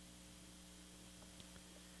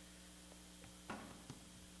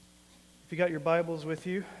If you got your Bibles with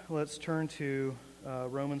you, let's turn to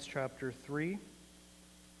Romans chapter 3.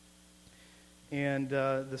 And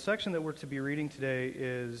the section that we're to be reading today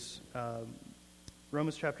is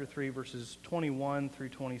Romans chapter 3, verses 21 through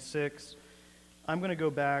 26. I'm going to go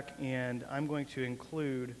back and I'm going to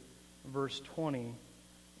include verse 20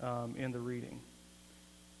 in the reading.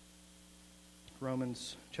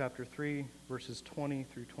 Romans chapter 3, verses 20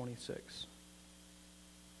 through 26.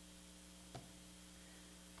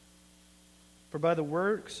 For by the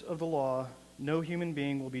works of the law, no human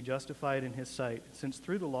being will be justified in his sight, since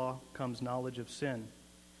through the law comes knowledge of sin.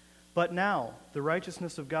 But now the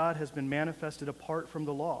righteousness of God has been manifested apart from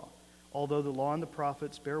the law, although the law and the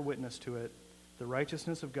prophets bear witness to it, the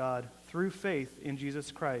righteousness of God through faith in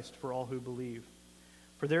Jesus Christ for all who believe.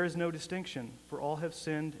 For there is no distinction, for all have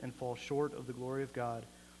sinned and fall short of the glory of God,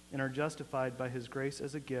 and are justified by his grace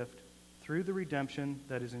as a gift through the redemption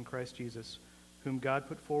that is in Christ Jesus, whom God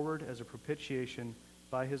put forward as a propitiation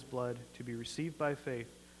by his blood to be received by faith.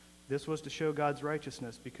 This was to show God's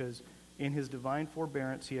righteousness, because in his divine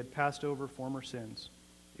forbearance he had passed over former sins.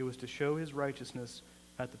 It was to show his righteousness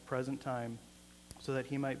at the present time, so that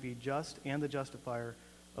he might be just and the justifier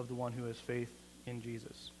of the one who has faith in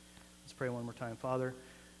Jesus. Let's pray one more time. Father,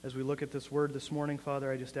 as we look at this word this morning,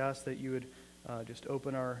 Father, I just ask that you would just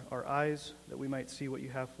open our eyes, that we might see what you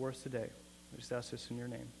have for us today. I just ask this in your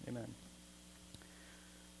name. Amen.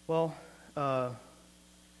 Well,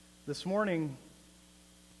 this morning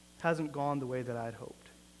hasn't gone the way that I'd hoped.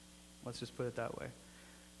 Let's just put it that way.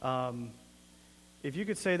 If you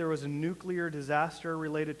could say there was a nuclear disaster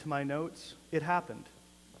related to my notes, it happened.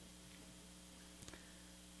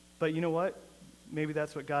 But you know what? Maybe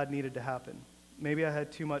that's what God needed to happen. Maybe I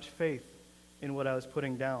had too much faith in what I was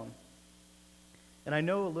putting down. And I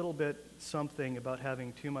know a little bit something about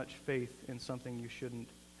having too much faith in something you shouldn't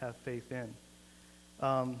have faith in.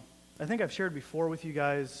 I think I've shared before with you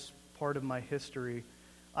guys part of my history.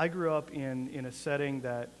 I grew up in a setting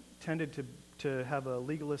that tended to have a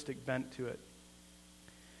legalistic bent to it.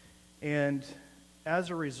 And as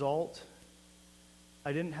a result,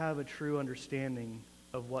 I didn't have a true understanding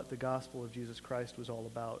of what the gospel of Jesus Christ was all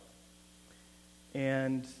about.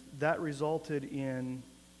 And that resulted in,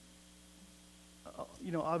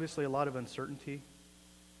 obviously a lot of uncertainty.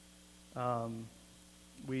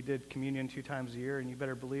 We did communion 2 times a year, and you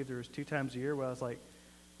better believe there was 2 times a year where I was like,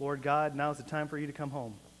 Lord God, now's the time for you to come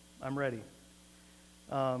home. I'm ready.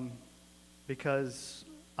 Because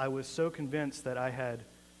I was so convinced that I had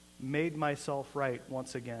made myself right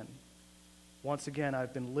once again. Once again,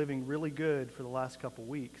 I've been living really good for the last couple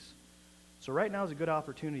weeks. So right now is a good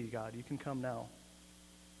opportunity, God. You can come now.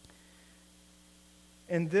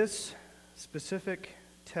 In this specific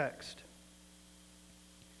text,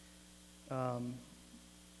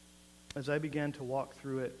 as I began to walk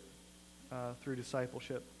through it, through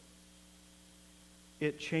discipleship,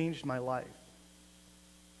 it changed my life.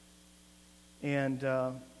 And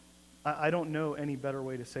I don't know any better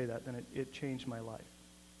way to say that than it changed my life.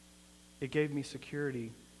 It gave me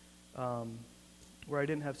security where I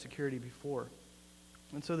didn't have security before.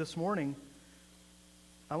 And so this morning,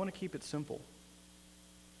 I want to keep it simple.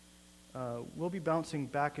 We'll be bouncing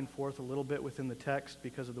back and forth a little bit within the text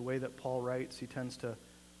because of the way that Paul writes. He tends to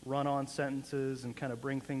run on sentences and kind of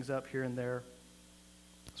bring things up here and there.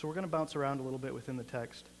 So we're going to bounce around a little bit within the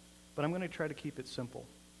text. But I'm going to try to keep it simple,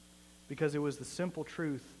 because it was the simple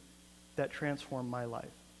truth that transformed my life.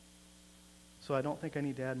 So I don't think I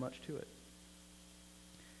need to add much to it.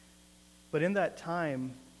 But in that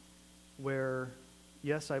time where,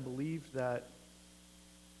 yes, I believed that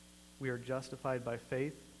we are justified by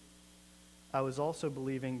faith, I was also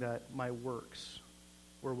believing that my works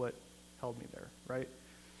were what held me there, right?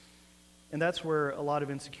 And that's where a lot of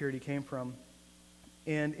insecurity came from.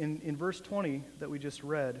 And in verse 20 that we just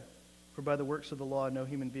read, for by the works of the law no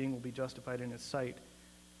human being will be justified in his sight,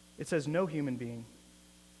 it says no human being.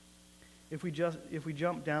 If we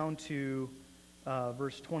jump down to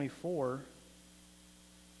verse 24,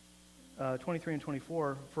 23 and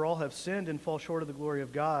 24, for all have sinned and fall short of the glory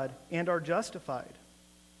of God and are justified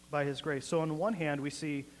by his grace. So on the one hand, we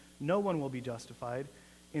see no one will be justified.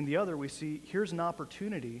 In the other, we see here's an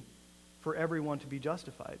opportunity for everyone to be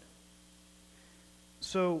justified.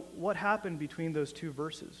 So what happened between those 2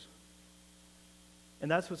 verses?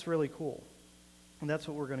 And that's what's really cool. And that's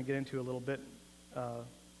what we're going to get into a little bit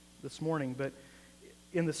this morning. But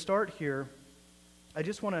in the start here, I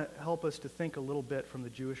just want to help us to think a little bit from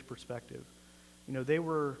the Jewish perspective. They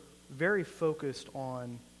were very focused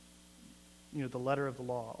on, the letter of the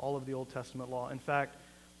law, all of the Old Testament law. In fact,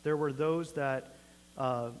 there were those that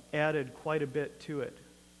added quite a bit to it.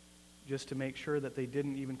 just to make sure that they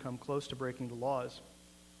didn't even come close to breaking the laws.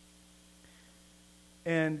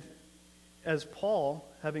 And as Paul,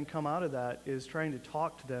 having come out of that, is trying to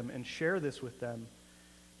talk to them and share this with them,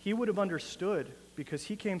 he would have understood, because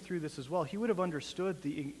he came through this as well, he would have understood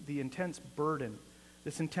the intense burden,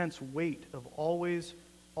 this intense weight of always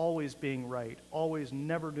being right, always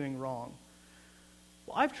never doing wrong.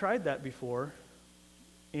 Well, I've tried that before,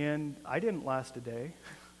 and I didn't last a day.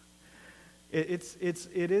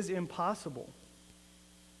 It is impossible.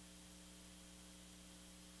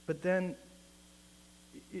 But then,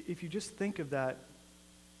 if you just think of that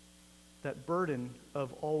burden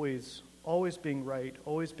of always being right,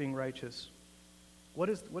 always being righteous, what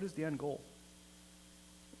is the end goal?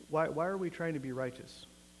 Why are we trying to be righteous?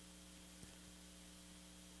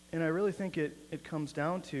 And I really think it comes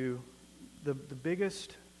down to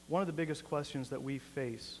one of the biggest questions that we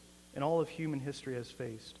face, and all of human history has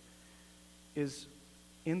faced, is,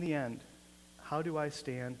 in the end, how do I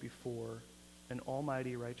stand before an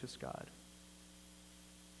almighty righteous God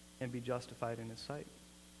and be justified in his sight?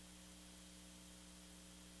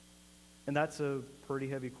 And that's a pretty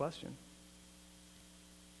heavy question.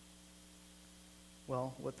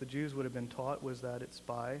 Well, what the Jews would have been taught was that it's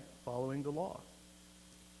by following the law.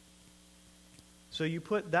 So you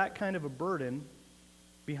put that kind of a burden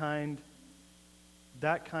behind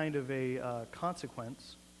that kind of a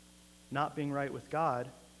consequence, not being right with God,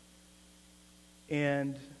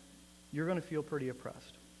 and you're going to feel pretty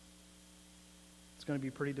oppressed. It's going to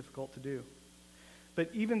be pretty difficult to do. But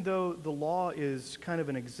even though the law is kind of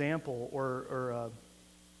an example, or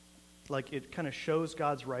like it kind of shows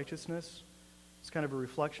God's righteousness, it's kind of a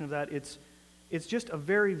reflection of that, it's just a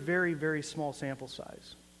very, very, very small sample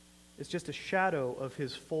size. It's just a shadow of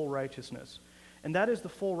his full righteousness. And that is the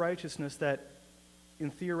full righteousness that, in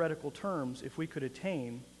theoretical terms, if we could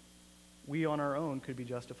attain, we on our own could be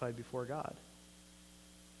justified before God.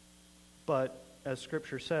 But, as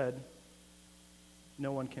Scripture said,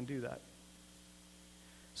 no one can do that.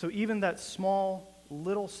 So even that small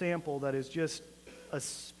little sample that is just a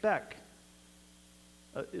speck,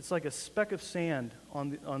 it's like a speck of sand on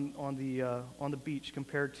the beach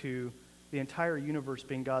compared to the entire universe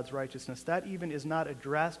being God's righteousness, that even is not a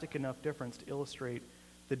drastic enough difference to illustrate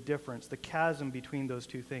the difference, the chasm between those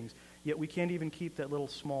two things. Yet we can't even keep that little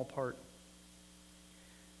small part.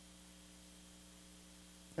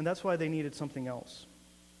 And that's why they needed something else.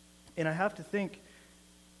 And I have to think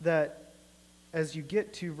that as you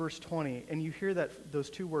get to verse 20 and you hear those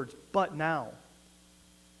two words, but now,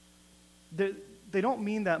 they don't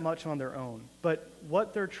mean that much on their own, but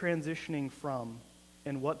what they're transitioning from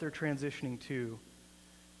and what they're transitioning to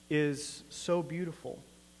is so beautiful.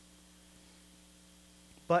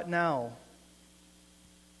 But now,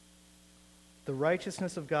 the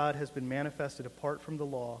righteousness of God has been manifested apart from the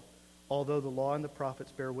law, although the law and the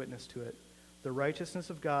prophets bear witness to it. The righteousness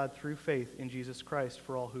of God through faith in Jesus Christ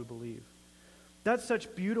for all who believe. That's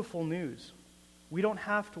such beautiful news. We don't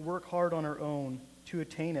have to work hard on our own to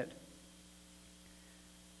attain it.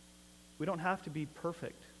 We don't have to be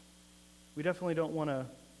perfect. We definitely don't want to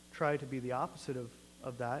try to be the opposite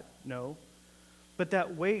of that, no. But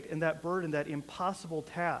that weight and that burden, that impossible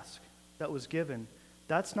task that was given,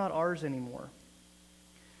 that's not ours anymore.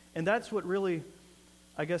 And that's what really,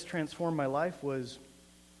 I guess, transformed my life was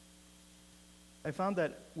I found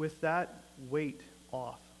that with that weight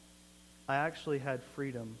off, I actually had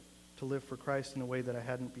freedom to live for Christ in a way that I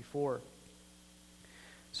hadn't before.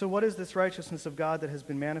 So what is this righteousness of God that has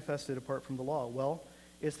been manifested apart from the law? Well,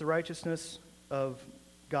 it's the righteousness of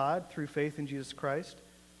God through faith in Jesus Christ.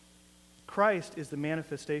 Christ is the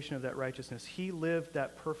manifestation of that righteousness. He lived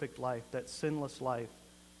that perfect life, that sinless life,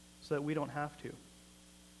 so that we don't have to.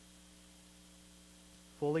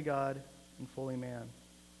 Fully God and fully man.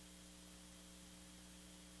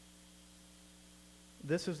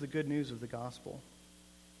 This is the good news of the gospel.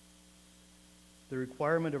 The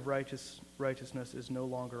requirement of righteousness is no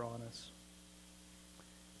longer on us.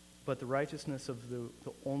 But the righteousness of the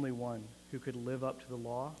only one who could live up to the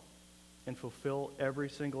law and fulfill every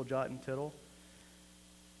single jot and tittle,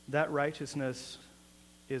 that righteousness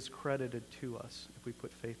is credited to us if we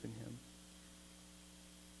put faith in him.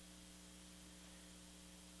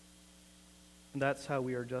 And that's how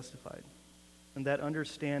we are justified. And that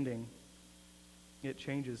understanding, it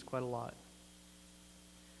changes quite a lot.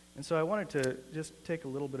 And so I wanted to just take a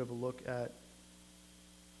little bit of a look at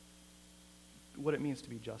what it means to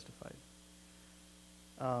be justified.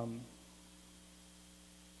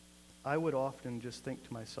 I would often just think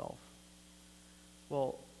to myself,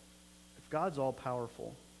 well, if God's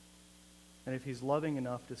all-powerful, and if he's loving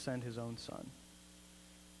enough to send his own son,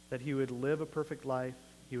 that he would live a perfect life,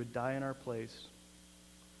 He would die in our place.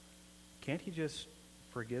 Can't he just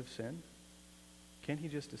forgive sin? Can't he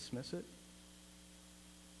just dismiss it?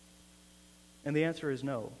 And the answer is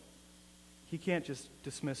no. He can't just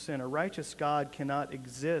dismiss sin. A righteous God cannot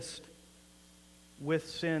exist with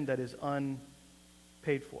sin that is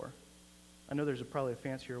unpaid for. I know there's probably a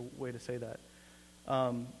fancier way to say that.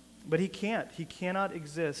 But he can't. He cannot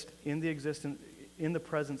exist in the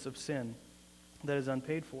presence of sin that is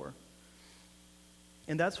unpaid for.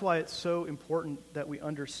 And that's why it's so important that we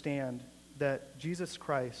understand that Jesus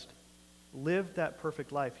Christ lived that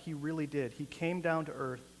perfect life. He really did. He came down to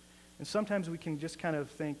earth. And sometimes we can just kind of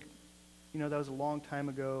think, that was a long time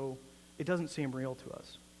ago. It doesn't seem real to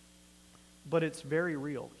us. But it's very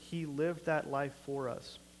real. He lived that life for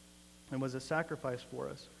us and was a sacrifice for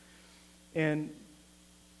us. And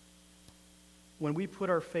when we put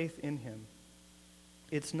our faith in him,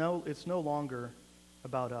 it's no longer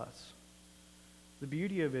about us. The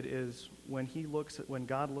beauty of it is when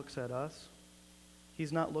God looks at us,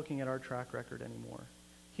 he's not looking at our track record anymore.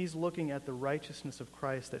 He's looking at the righteousness of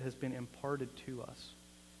Christ that has been imparted to us.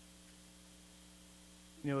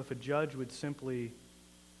 If a judge would simply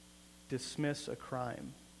dismiss a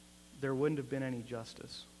crime, there wouldn't have been any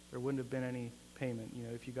justice. There wouldn't have been any payment,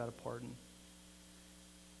 if you got a pardon.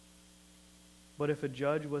 But if a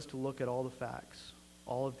judge was to look at all the facts,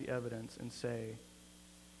 all of the evidence, and say,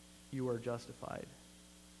 you are justified,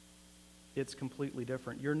 it's completely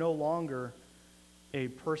different. You're no longer a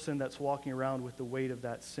person that's walking around with the weight of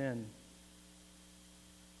that sin.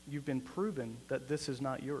 You've been proven that this is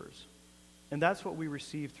not yours. And that's what we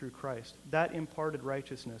receive through Christ. That imparted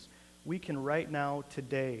righteousness. We can right now,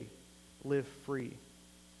 today, live free.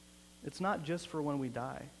 It's not just for when we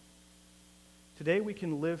die. Today we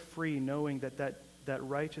can live free knowing that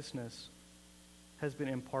righteousness has been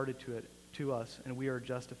imparted to us, and we are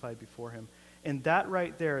justified before him. And that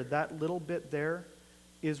right there, that little bit there,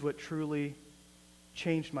 is what truly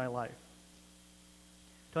changed my life.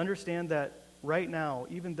 To understand that right now,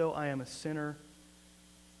 even though I am a sinner,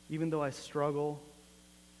 even though I struggle,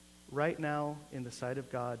 right now in the sight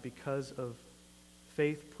of God, because of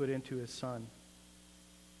faith put into his Son,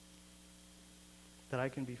 that I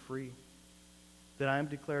can be free, that I am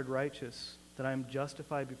declared righteous, that I am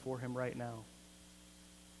justified before him right now.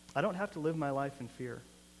 I don't have to live my life in fear.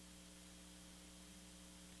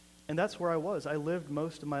 And that's where I was. I lived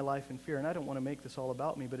most of my life in fear. And I don't want to make this all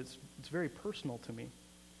about me, but it's very personal to me.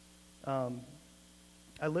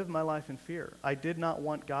 I lived my life in fear. I did not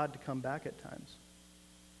want God to come back at times.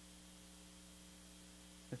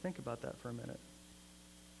 Now think about that for a minute.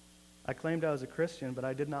 I claimed I was a Christian, but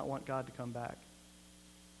I did not want God to come back.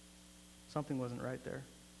 Something wasn't right there.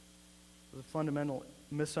 It was a fundamental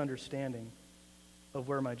misunderstanding of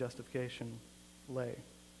where my justification lay.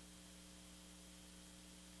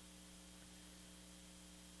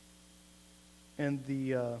 And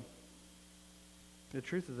the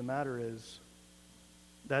truth of the matter is,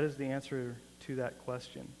 that is the answer to that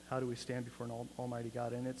question. How do we stand before an almighty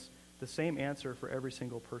God? And it's the same answer for every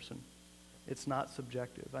single person. It's not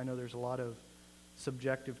subjective. I know there's a lot of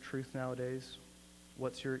subjective truth nowadays.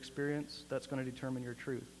 What's your experience? That's going to determine your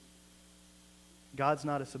truth. God's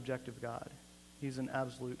not a subjective God. He's an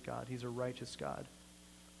absolute God. He's a righteous God.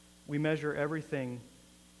 We measure everything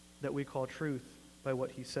that we call truth by what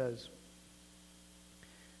he says.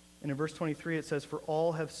 And in verse 23 it says, "For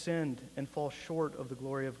all have sinned and fall short of the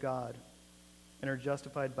glory of God and are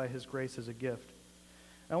justified by his grace as a gift."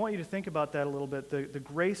 And I want you to think about that a little bit, the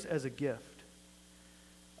grace as a gift.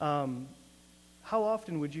 How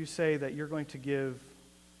often would you say that you're going to give,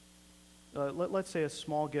 let's say, a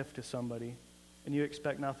small gift to somebody and you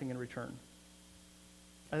expect nothing in return?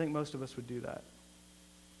 I think most of us would do that.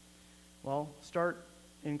 Well, start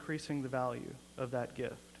increasing the value of that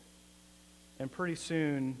gift. And pretty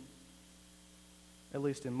soon, at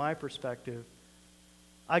least in my perspective,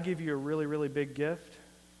 I give you a really, really big gift,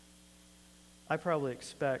 I probably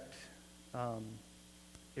expect a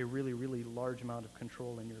really, really large amount of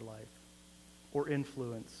control in your life or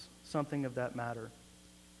influence, something of that matter.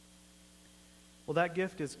 Well, that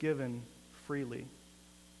gift is given freely.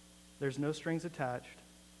 There's no strings attached.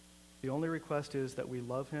 The only request is that we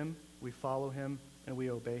love him, we follow him, and we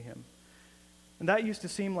obey him. And that used to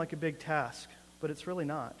seem like a big task, but it's really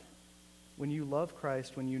not. When you love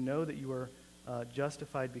Christ, when you know that you are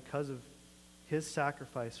justified because of his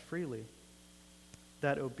sacrifice freely,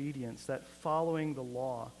 that obedience, that following the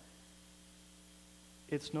law,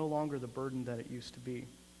 it's no longer the burden that it used to be.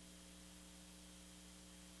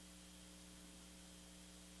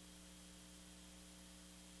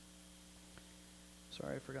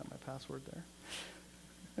 Sorry, I forgot my password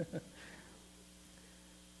there.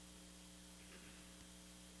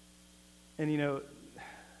 And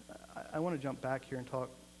I want to jump back here and talk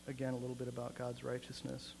again a little bit about God's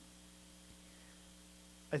righteousness.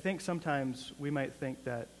 I think sometimes we might think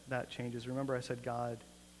that that changes. Remember I said God,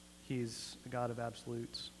 he's the God of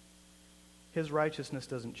absolutes. His righteousness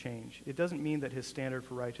doesn't change. It doesn't mean that his standard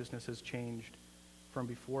for righteousness has changed from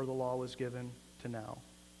before the law was given to now.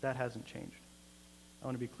 That hasn't changed. I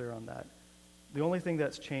want to be clear on that. The only thing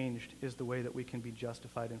that's changed is the way that we can be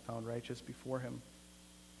justified and found righteous before him.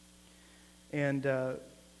 And I'm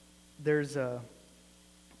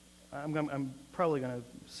probably going to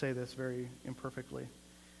say this very imperfectly,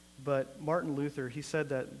 but Martin Luther, he said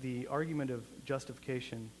that the argument of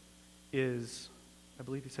justification is, I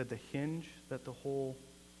believe he said, the hinge that the whole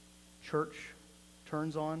church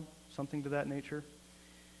turns on, something to that nature.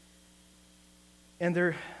 And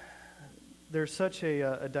there's such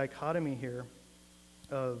a dichotomy here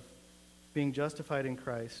of being justified in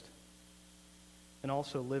Christ and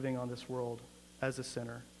also living on this world as a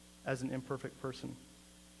sinner, as an imperfect person.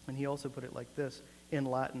 And he also put it like this in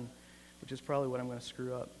Latin, which is probably what I'm going to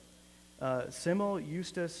screw up. Simul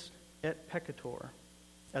justus et peccator,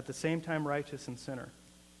 at the same time righteous and sinner.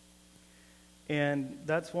 And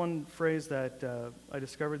that's one phrase that I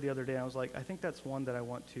discovered the other day. I was like, I think that's one that I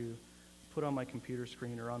want to put on my computer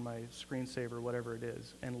screen or on my screensaver, whatever it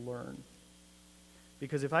is, and learn.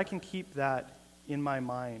 Because if I can keep that in my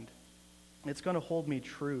mind, it's going to hold me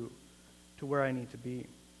true to where I need to be.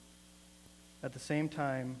 At the same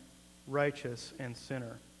time, righteous and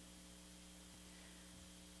sinner.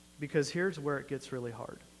 Because here's where it gets really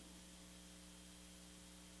hard.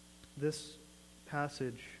 This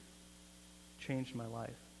passage changed my life.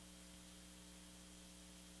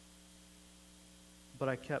 But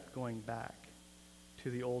I kept going back to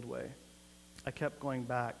the old way. I kept going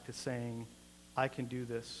back to saying, I can do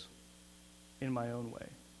this in my own way.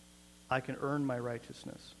 I can earn my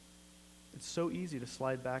righteousness. It's so easy to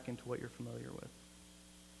slide back into what you're familiar with.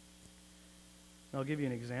 And I'll give you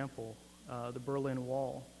an example. The Berlin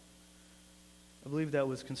Wall. I believe that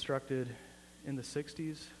was constructed in the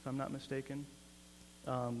 60s, if I'm not mistaken.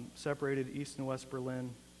 Separated East and West Berlin,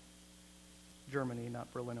 Germany,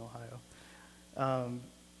 not Berlin, Ohio.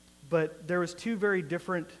 But there was two very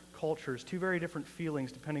different cultures, two very different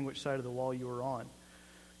feelings depending which side of the wall you were on.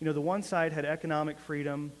 The one side had economic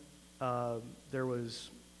freedom. There was,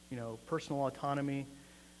 personal autonomy.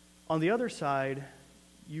 On the other side,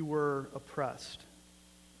 you were oppressed.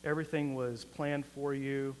 Everything was planned for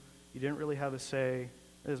you. You didn't really have a say.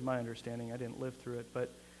 This is my understanding. I didn't live through it,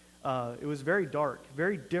 but it was very dark,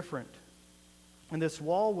 very different. And this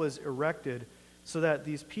wall was erected so that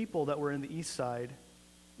these people that were in the east side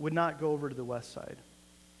would not go over to the west side.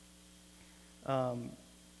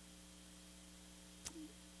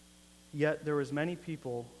 Yet there was many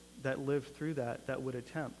people that lived through that would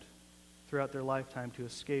attempt throughout their lifetime to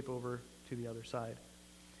escape over to the other side.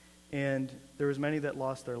 And there was many that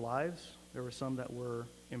lost their lives. There were some that were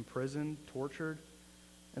imprisoned, tortured,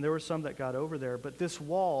 and there were some that got over there. But this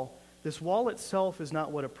wall itself is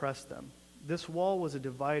not what oppressed them. This wall was a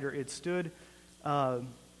divider. It stood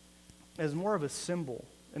as more of a symbol,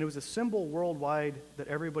 and it was a symbol worldwide that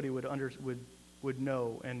everybody would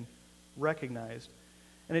know and recognize.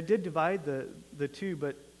 And it did divide the two,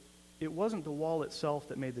 but it wasn't the wall itself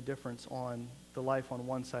that made the difference on the life on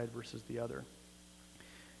one side versus the other.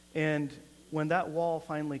 And when that wall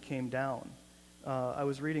finally came down, I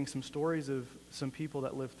was reading some stories of some people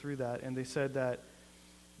that lived through that, and they said that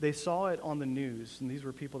they saw it on the news, and these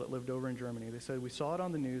were people that lived over in Germany. They said, we saw it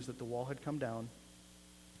on the news that the wall had come down,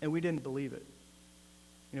 and we didn't believe it.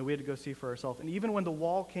 We had to go see for ourselves. And even when the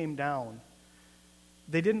wall came down,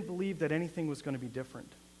 they didn't believe that anything was going to be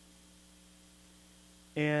different.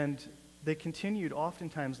 And they continued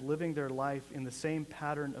oftentimes living their life in the same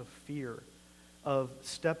pattern of fear, of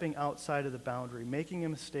stepping outside of the boundary, making a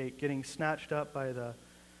mistake, getting snatched up by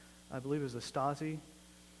I believe it was the Stasi.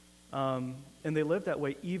 And they lived that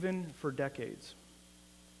way even for decades.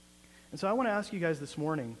 And so I want to ask you guys this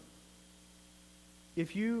morning,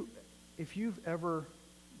 if you've ever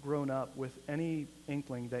grown up with any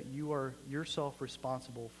inkling that you are yourself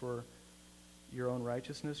responsible for your own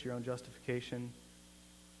righteousness, your own justification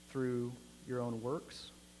through your own works,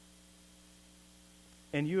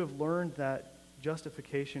 and you have learned that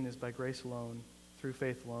justification is by grace alone, through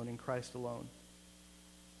faith alone, in Christ alone,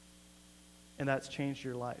 and that's changed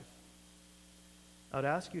your life, I would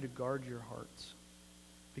ask you to guard your hearts,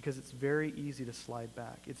 because it's very easy to slide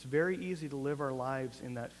back. It's very easy to live our lives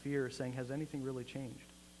in that fear, saying, has anything really changed?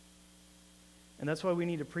 And that's why we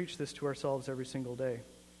need to preach this to ourselves every single day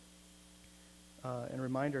and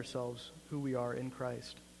remind ourselves who we are in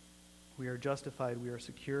Christ. We are justified, we are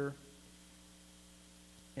secure,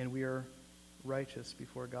 and we are righteous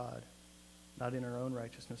before God, not in our own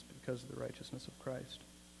righteousness, but because of the righteousness of Christ.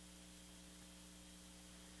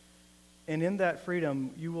 And in that freedom,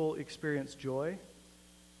 you will experience joy,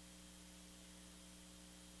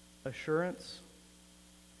 assurance,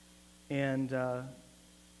 and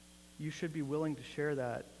you should be willing to share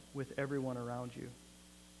that with everyone around you.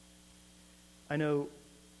 I know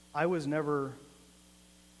I was never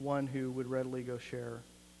one who would readily go share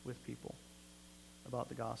with people about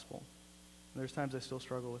the gospel. And there's times I still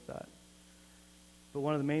struggle with that. But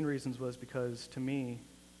one of the main reasons was because, to me,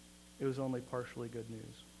 it was only partially good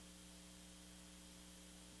news.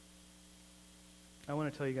 I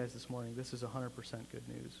want to tell you guys this morning, this is 100% good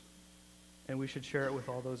news. And we should share it with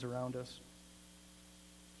all those around us.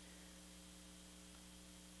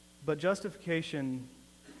 But justification,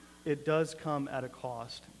 it does come at a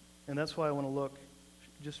cost. And that's why I want to look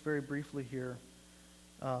just very briefly here.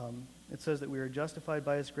 It says that we are justified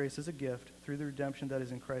by his grace as a gift through the redemption that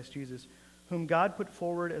is in Christ Jesus, whom God put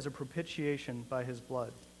forward as a propitiation by his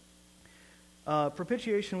blood.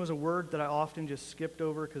 Propitiation was a word that I often just skipped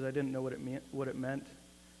over because I didn't know what it meant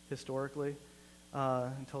historically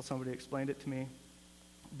until somebody explained it to me.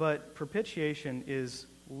 But propitiation is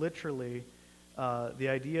literally the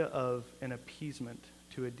idea of an appeasement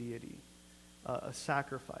to a deity, a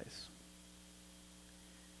sacrifice.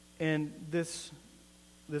 And this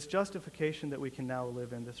justification that we can now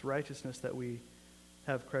live in, this righteousness that we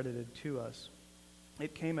have credited to us,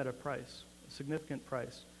 it came at a price, a significant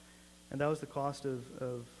price. And that was the cost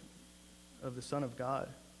of the Son of God.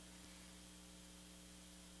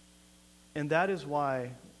 And that is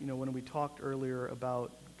why, when we talked earlier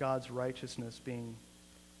about God's righteousness being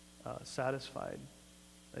satisfied,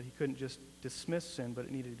 that he couldn't just dismiss sin, but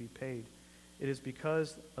it needed to be paid. It is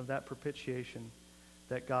because of that propitiation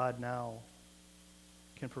that God now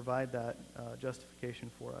can provide that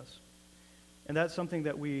justification for us. And that's something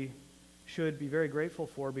that we should be very grateful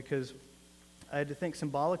for, because I had to think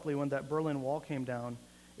symbolically, when that Berlin Wall came down,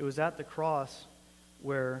 it was at the cross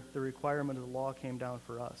where the requirement of the law came down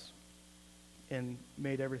for us and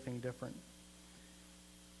made everything different.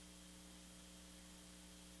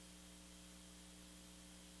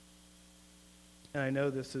 And I know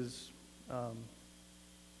this is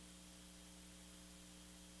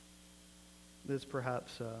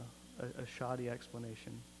perhaps a shoddy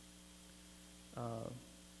explanation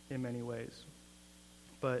in many ways,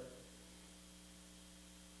 but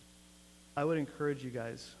I would encourage you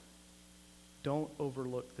guys, don't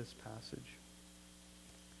overlook this passage.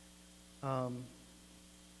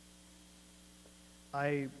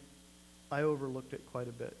 I overlooked it quite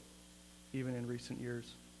a bit, even in recent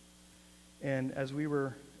years. And as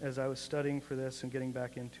I was studying for this and getting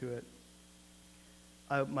back into it,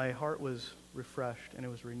 my heart was refreshed and it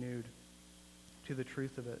was renewed to the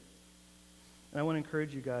truth of it. And I want to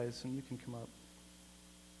encourage you guys, and you can come up,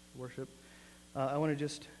 worship. I want to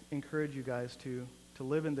just encourage you guys to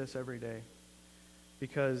live in this every day,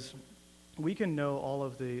 because we can know all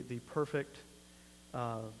of the perfect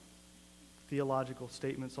theological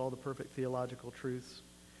statements, all the perfect theological truths,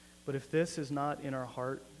 but if this is not in our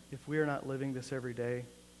heart, if we are not living this every day,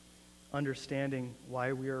 understanding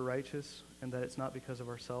why we are righteous and that it's not because of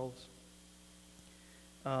ourselves,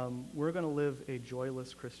 we're going to live a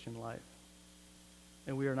joyless Christian life.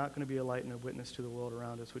 And we are not going to be a light and a witness to the world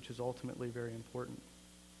around us, which is ultimately very important.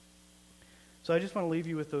 So I just want to leave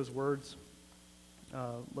you with those words.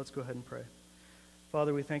 Let's go ahead and pray.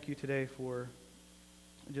 Father, we thank you today for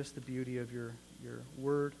just the beauty of your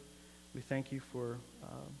word. We thank you for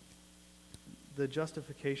the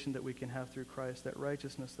justification that we can have through Christ, that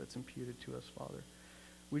righteousness that's imputed to us, Father.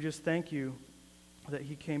 We just thank you that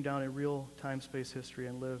he came down in real time, space, history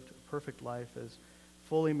and lived a perfect life as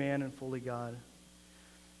fully man and fully God.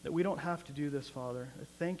 That we don't have to do this, Father.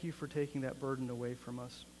 Thank you for taking that burden away from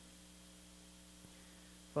us.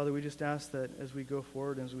 Father, we just ask that as we go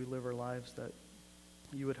forward, as we live our lives, that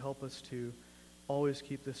you would help us to always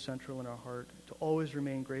keep this central in our heart, to always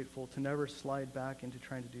remain grateful, to never slide back into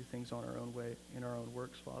trying to do things on our own way, in our own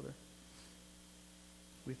works, Father.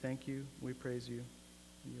 We thank you, we praise you,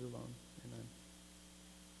 and you alone. Amen.